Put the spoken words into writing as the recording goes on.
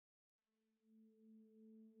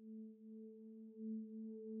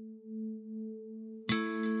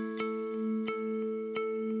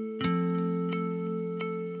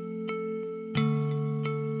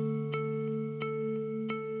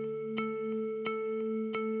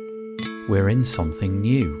we're in something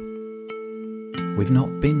new. We've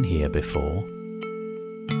not been here before.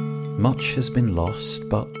 Much has been lost,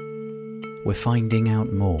 but we're finding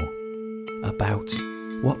out more about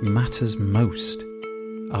what matters most,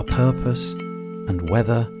 our purpose, and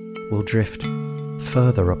whether we'll drift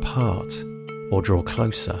further apart or draw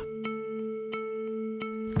closer.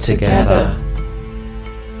 Together.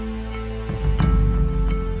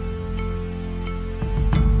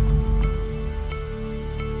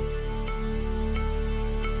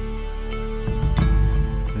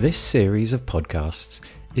 This series of podcasts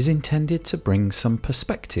is intended to bring some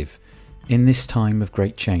perspective in this time of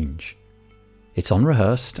great change. It's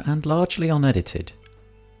unrehearsed and largely unedited.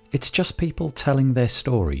 It's just people telling their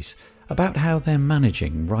stories about how they're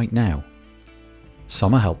managing right now.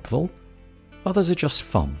 Some are helpful, others are just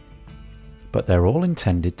fun, but they're all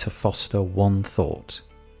intended to foster one thought.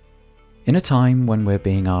 In a time when we're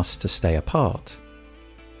being asked to stay apart,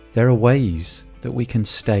 there are ways that we can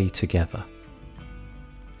stay together.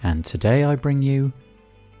 And today I bring you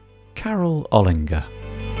Carol Ollinger.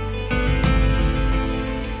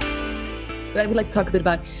 I would like to talk a bit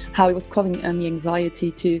about how it was causing me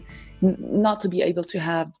anxiety to not to be able to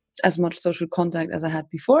have as much social contact as I had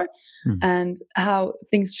before, and how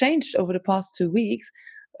things changed over the past 2 weeks,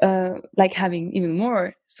 like having even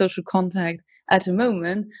more social contact at the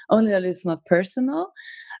moment, only that it's not personal.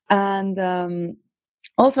 And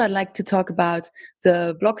also, I'd like to talk about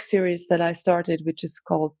the blog series that I started, which is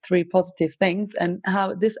called 3 Positive Things, and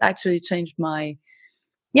how this actually changed my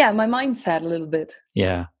mindset a little bit.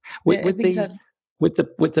 Yeah. With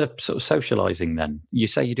the sort of socializing, then you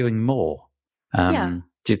say you're doing more.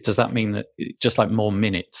 Does that mean that just like more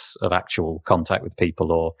minutes of actual contact with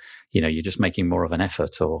people, or you're just making more of an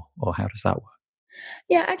effort, or how does that work?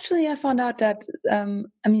 Yeah, actually, I found out that,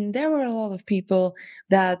 there were a lot of people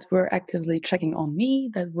that were actively checking on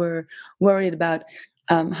me, that were worried about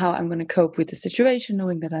how I'm going to cope with the situation,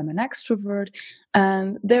 knowing that I'm an extrovert.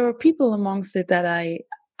 And there were people amongst it that I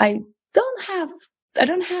don't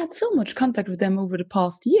have so much contact with them over the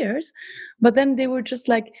past years, but then they were just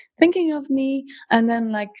like thinking of me and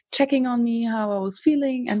then like checking on me, how I was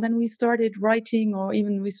feeling. And then we started writing, or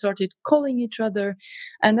even we started calling each other.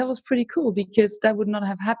 And that was pretty cool, because that would not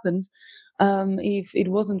have happened if it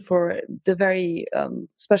wasn't for the very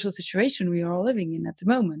special situation we are all living in at the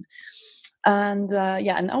moment. And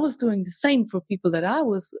and I was doing the same for people that I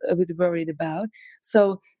was a bit worried about.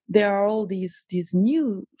 So there are all these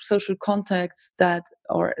new social contacts that,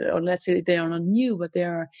 or let's say they are not new, but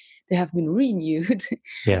they have been renewed,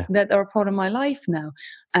 that are part of my life now,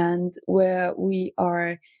 and where we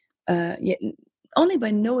are, only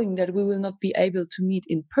by knowing that we will not be able to meet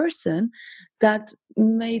in person, that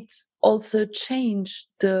made also change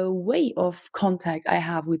the way of contact I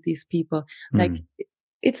have with these people. Like,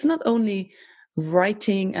 it's not only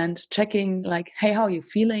writing and checking like, hey, how are you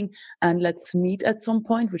feeling, and let's meet at some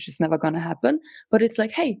point, which is never going to happen, but it's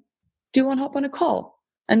like, hey, do you want to hop on a call?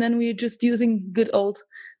 And then we're just using good old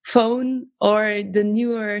phone or the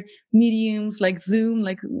newer mediums like Zoom,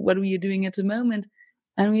 like what we are doing at the moment,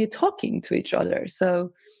 and we're talking to each other.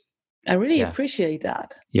 So I really appreciate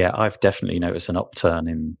that. Yeah, I've definitely noticed an upturn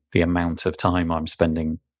in the amount of time I'm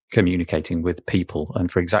spending communicating with people, and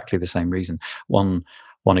for exactly the same reason.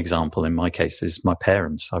 One example in my case is my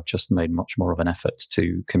parents. I've just made much more of an effort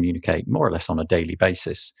to communicate more or less on a daily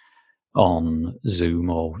basis on Zoom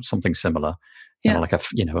or something similar, like a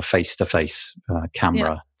face-to-face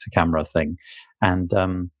camera to camera thing. And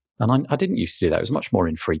I didn't used to do that. It was much more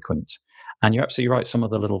infrequent. And you're absolutely right. Some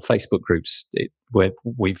of the little Facebook groups where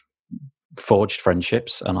we've forged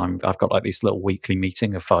friendships, and I've got like this little weekly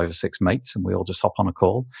meeting of 5 or 6 mates, and we all just hop on a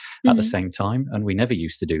call at the same time. And we never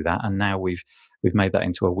used to do that, and now we've made that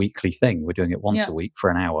into a weekly thing. We're doing it once a week for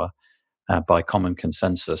an hour by common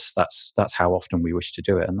consensus. That's how often we wish to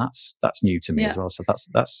do it, and that's new to me as well. So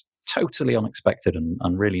that's totally unexpected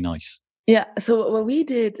and really nice. Yeah. So what we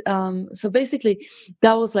did, so basically,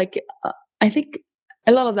 that was like, I think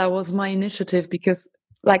a lot of that was my initiative, because,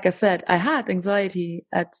 like I said, I had anxiety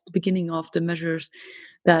at the beginning of the measures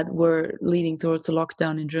that were leading towards a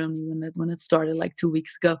lockdown in Germany when it started like 2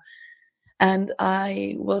 weeks ago. And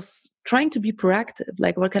I was trying to be proactive.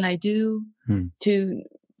 Like, what can I do to,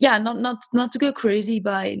 not to go crazy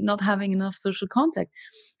by not having enough social contact?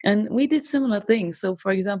 And we did similar things. So,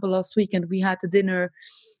 for example, last weekend we had a dinner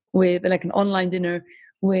with like an online dinner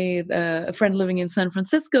with a friend living in San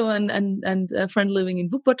Francisco and a friend living in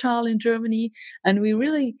Wuppertal in Germany. And we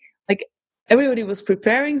really, like, everybody was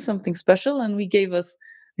preparing something special, and we gave us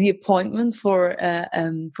the appointment for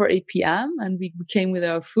 8 p.m. and we came with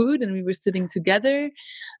our food and we were sitting together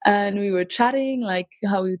and we were chatting like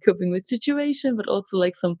how we were coping with situation, but also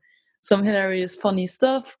like some hilarious, funny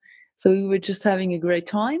stuff. So we were just having a great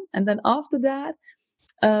time. And then after that,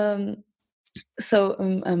 um,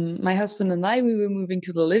 my husband and I, we were moving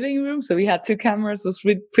to the living room. So we had two cameras. It was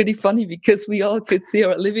pretty funny because we all could see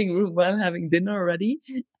our living room while having dinner already.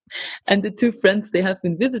 And the two friends, they have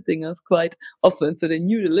been visiting us quite often, so they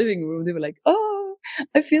knew the living room. They were like, "Oh,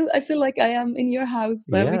 I feel like I am in your house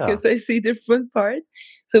now because I see different parts."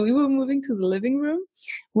 So we were moving to the living room,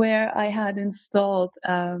 where I had installed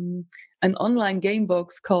an online game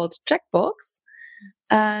box called Checkbox,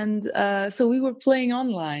 and so we were playing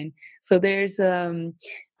online. So there's so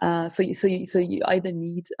you either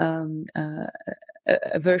need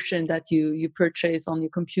a version that you purchase on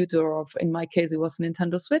your computer, or in my case it was a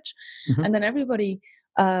Nintendo Switch, and then everybody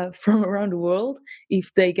from around the world,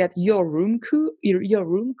 if they get your room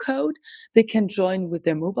code, they can join with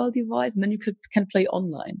their mobile device, and then you can play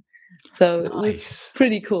online. So it was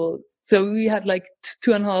pretty cool. So we had like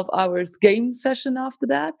 2.5 hours game session after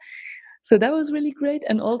that. So that was really great.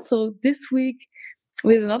 And also this week,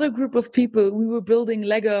 with another group of people, we were building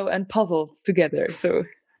Lego and puzzles together. So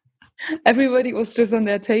everybody was just on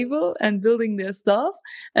their table and building their stuff.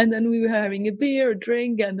 And then we were having a beer, a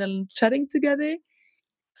drink, and then chatting together.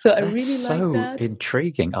 So I really like that.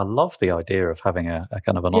 Intriguing. I love the idea of having a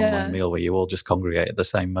kind of an online meal where you all just congregate at the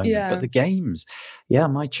same moment. Yeah. But the games,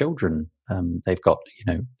 my children, they've got,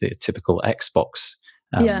 the typical Xbox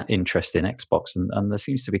interest in Xbox. And there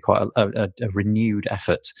seems to be quite a renewed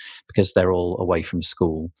effort because they're all away from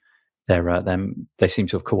school. They seem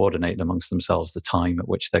to have coordinated amongst themselves the time at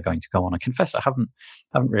which they're going to go on. I confess I haven't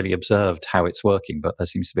really observed how it's working, but there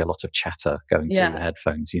seems to be a lot of chatter going through the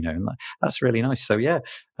headphones, and that's really nice. So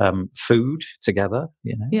food together,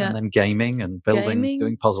 and then gaming and building,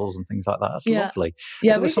 doing puzzles and things like that. That's lovely.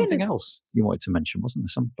 Yeah, there was something else you wanted to mention, wasn't there?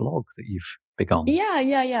 Some blog that you've begun.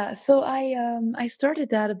 Yeah. So I started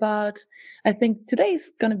that about, I think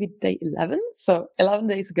today's going to be day 11. So 11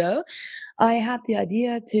 days ago, I had the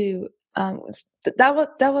idea to,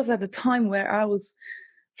 that was at a time where I was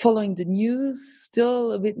following the news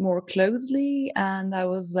still a bit more closely. And I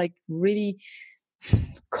was like really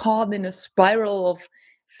caught in a spiral of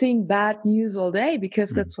seeing bad news all day,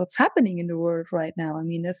 because that's what's happening in the world right now. I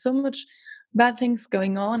mean, there's so much bad things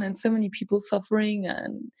going on and so many people suffering,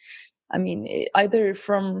 and I mean, either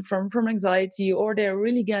from anxiety, or they're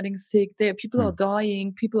really getting sick. People are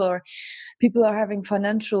dying. People are having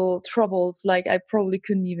financial troubles like I probably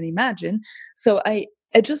couldn't even imagine. So I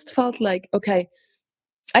just felt like, okay,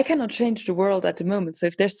 I cannot change the world at the moment. So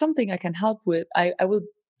if there's something I can help with, I will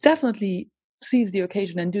definitely seize the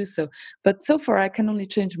occasion and do so. But so far, I can only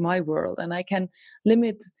change my world, and I can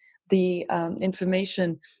limit the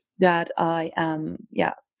information that I am,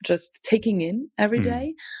 just taking in every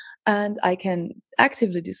day. And I can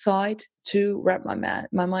actively decide to wrap my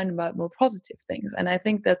mind about more positive things. And I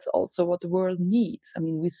think that's also what the world needs. I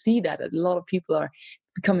mean, we see that a lot of people are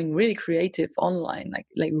becoming really creative online,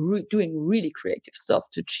 doing really creative stuff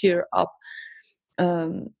to cheer up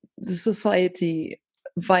the society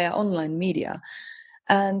via online media.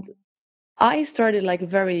 And I started like a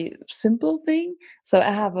very simple thing. So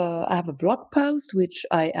I have a blog post which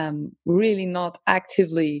I am really not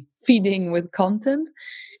actively feeding with content.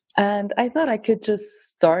 And I thought I could just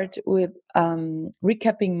start with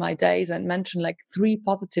recapping my days and mention like 3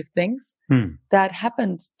 positive things that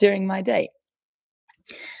happened during my day.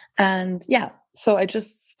 And so I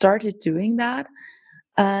just started doing that.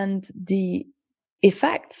 And the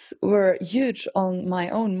effects were huge on my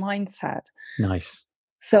own mindset. Nice.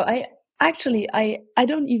 So I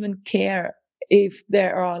don't even care if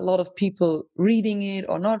there are a lot of people reading it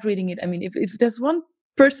or not reading it. I mean, if there's one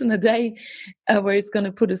person a day where it's going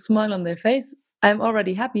to put a smile on their face, I'm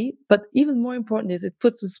already happy. But even more important is it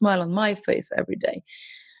puts a smile on my face every day.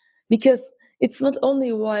 Because it's not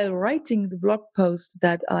only while writing the blog post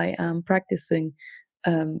that I am practicing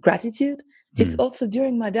gratitude, it's also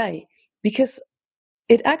during my day. Because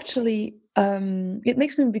it actually, it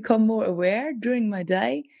makes me become more aware during my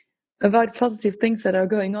day about positive things that are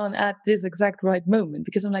going on at this exact right moment.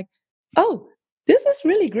 Because I'm like, oh, this is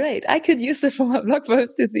really great. I could use it for my blog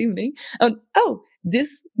post this evening. And oh,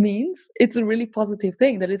 this means it's a really positive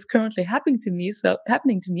thing that is currently happening to me.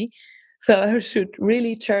 So I should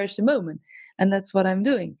really cherish the moment. And that's what I'm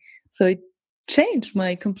doing. So it changed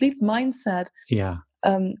my complete mindset. Yeah.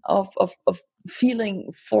 Of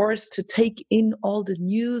feeling forced to take in all the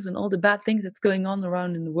news and all the bad things that's going on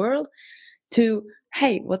around in the world, to,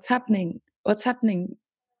 hey, what's happening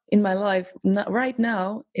in my life right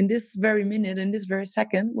now, in this very minute, in this very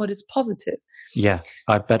second, what is positive. Yeah,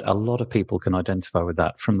 I bet a lot of people can identify with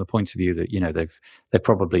that from the point of view that, they've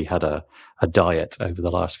probably had a diet over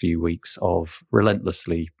the last few weeks of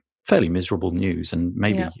relentlessly fairly miserable news. And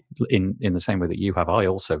maybe in the same way that you have, I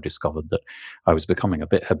also discovered that I was becoming a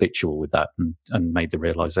bit habitual with that, and made the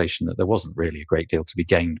realization that there wasn't really a great deal to be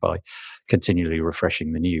gained by continually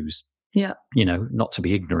refreshing the news. Yeah. Not to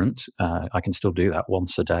be ignorant. I can still do that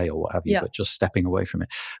once a day or what have you, but just stepping away from it.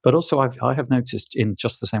 But also I have noticed, in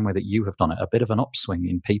just the same way that you have done it, a bit of an upswing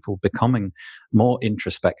in people becoming more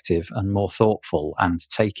introspective and more thoughtful, and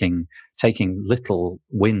taking little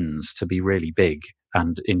wins to be really big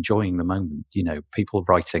and enjoying the moment. People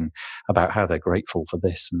writing about how they're grateful for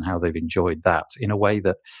this and how they've enjoyed that in a way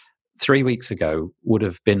that 3 weeks ago would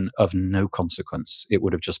have been of no consequence. It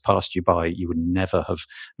would have just passed you by. You would never have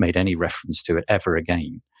made any reference to it ever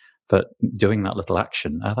again. But doing that little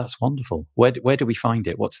action, that's wonderful. Where do we find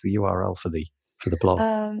it? What's the URL for the blog?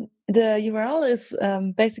 The URL is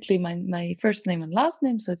basically my first name and last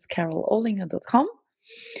name, so it's carolohlinger.com.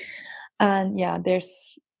 And yeah,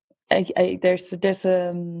 there's a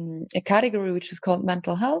category which is called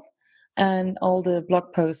mental health, and all the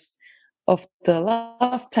blog posts of the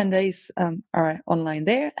last 10 days are online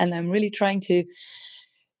there. And I'm really trying to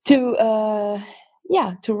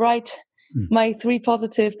write my 3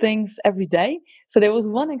 positive things every day. So there was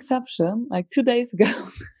one exception, like 2 days ago.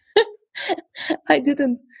 I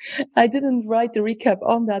didn't write the recap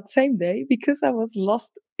on that same day because I was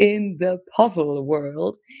lost in the puzzle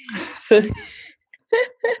world. So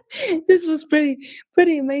this was pretty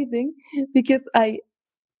amazing, because I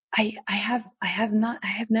have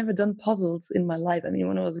never done puzzles in my life. I mean,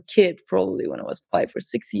 when I was a kid, probably when I was 5 or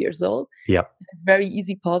 6 years old, very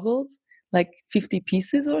easy puzzles, like 50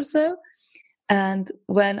 pieces or so. And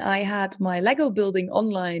when I had my Lego building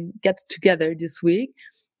online get together this week,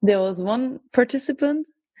 there was one participant.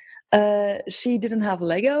 She didn't have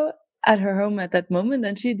Lego at her home at that moment,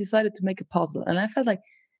 and she decided to make a puzzle. And I felt like,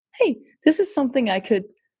 hey, this is something I could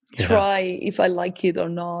try if I like it or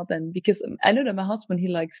not. And because I know that my husband, he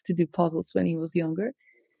likes to do puzzles when he was younger.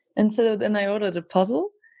 And so then I ordered a puzzle,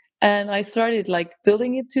 and I started like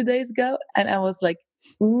building it 2 days ago, and I was like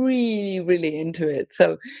really, really into it.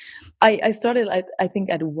 So I started, I think,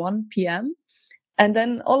 at 1 p.m. And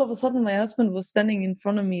then all of a sudden my husband was standing in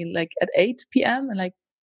front of me like at 8 p.m. and like,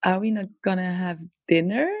 are we not gonna have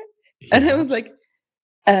dinner? And I was like,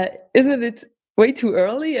 isn't it way too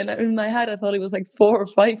early? And in my head, I thought it was like 4 or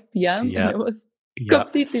 5 p.m. And I was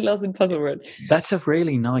completely lost in puzzle world. That's a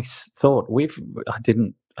really nice thought. I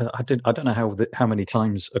don't know how many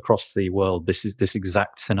times across the world this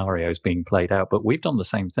exact scenario is being played out, but we've done the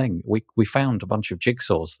same thing. We found a bunch of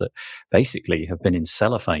jigsaws that basically have been in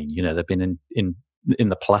cellophane. They've been in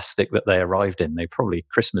the plastic that they arrived in. They probably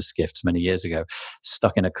Christmas gifts many years ago,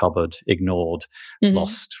 stuck in a cupboard, ignored,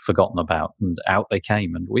 lost, forgotten about, and out they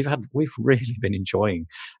came. And we've really been enjoying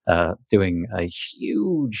doing a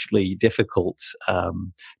hugely difficult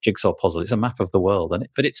jigsaw puzzle. It's a map of the world,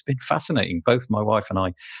 but it's been fascinating. Both my wife and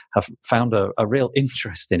I have found a real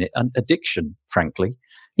interest in it, and addiction, frankly.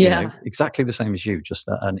 Exactly the same as you, just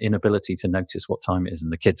an inability to notice what time it is,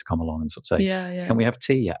 and the kids come along and sort of say, can we have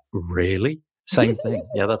tea yet? Really? Same thing.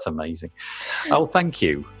 Yeah, that's amazing. Oh, thank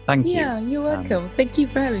you. Thank you. Yeah, you're welcome. Thank you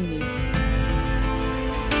for having me.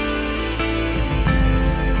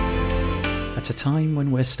 At a time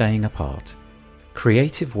when we're staying apart,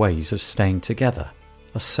 creative ways of staying together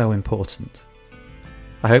are so important.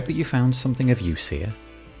 I hope that you found something of use here,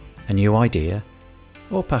 a new idea,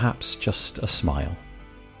 or perhaps just a smile.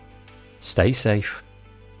 Stay safe.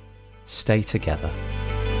 Stay together.